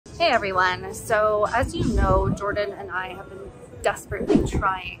Hey everyone, so as you know, Jordan and I have been desperately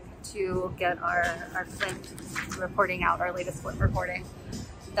trying to get our Flint reporting out, our latest Flint reporting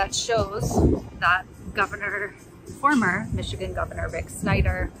that shows that former Michigan Governor Rick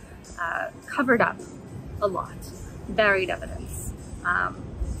Snyder covered up a lot, buried evidence.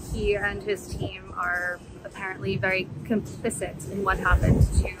 He and his team are apparently very complicit in what happened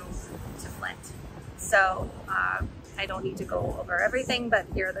to Flint. So I don't need to go over everything, but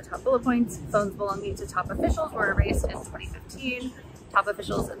here are the top bullet points. Phones belonging to top officials were erased in 2015. Top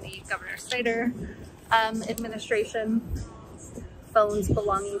officials in the Governor Snyder administration. Phones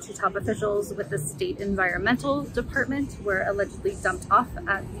belonging to top officials with the state environmental department were allegedly dumped off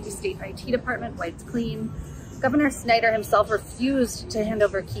at the state IT department, wiped clean. Governor Snyder himself refused to hand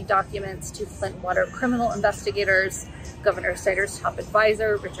over key documents to Flint water criminal investigators. Governor Snyder's top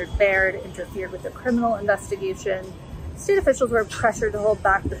advisor, Richard Baird, interfered with the criminal investigation. State officials were pressured to hold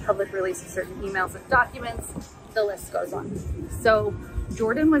back the public release of certain emails and documents. The list goes on. So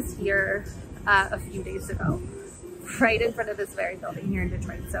Jordan was here a few days ago, right in front of this very building here in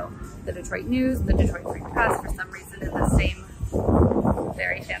Detroit. So the Detroit News, the Detroit Free Press, for some reason in the same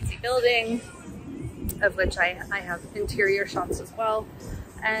very fancy building, of which I have interior shots as well.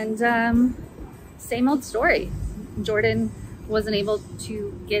 And same old story. Jordan wasn't able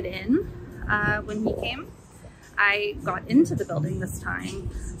to get in when he came. I got into the building this time,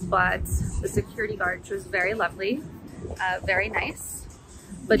 but the security guard, she was very lovely, very nice,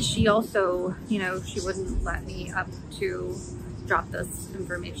 but she also, you know, she wouldn't let me up to drop this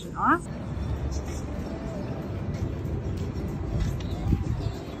information off.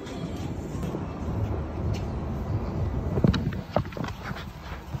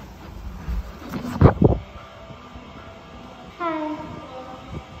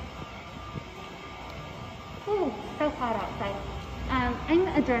 So hot outside. I'm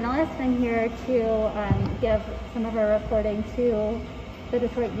a journalist. I'm here to give some of our reporting to the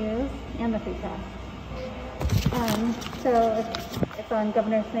Detroit News and the Free Press. So it's on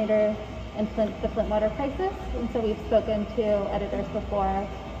Governor Snyder and the Flint water crisis, and so we've spoken to editors before.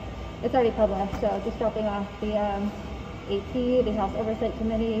 It's already published, so just dropping off the AP, the House Oversight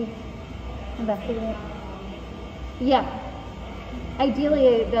Committee, investigate. Yeah.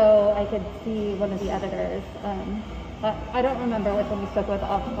 Ideally, though, I could see one of the editors. I don't remember which one we spoke with.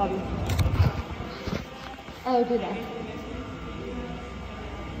 I'll be. Oh, do they?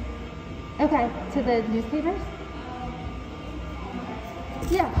 Okay, to the newspapers?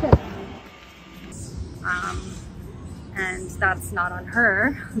 Yeah, sure. And that's not on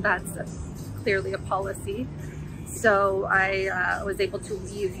her. That's clearly a policy. So I was able to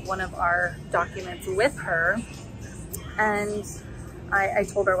leave one of our documents with her, and I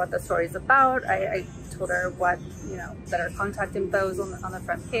told her what the story's about. I told her what, you know, that our contact info is on the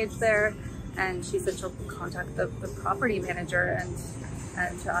front page there, and she said she'll contact the property manager and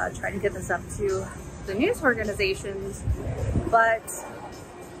try to get this up to the news organizations. But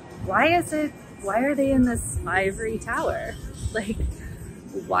why are they in this ivory tower? Like,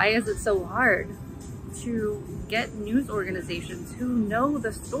 why is it so hard to get news organizations who know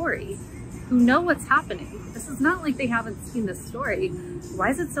the story, who know what's happening? This is not like they haven't seen this story. Why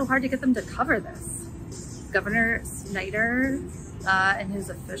is it so hard to get them to cover this? Governor Snyder and his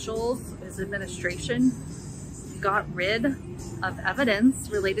officials, his administration, got rid of evidence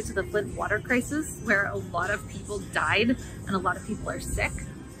related to the Flint water crisis, where a lot of people died and a lot of people are sick,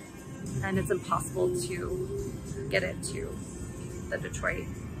 and it's impossible to get it to the Detroit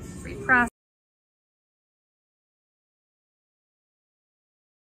Free Press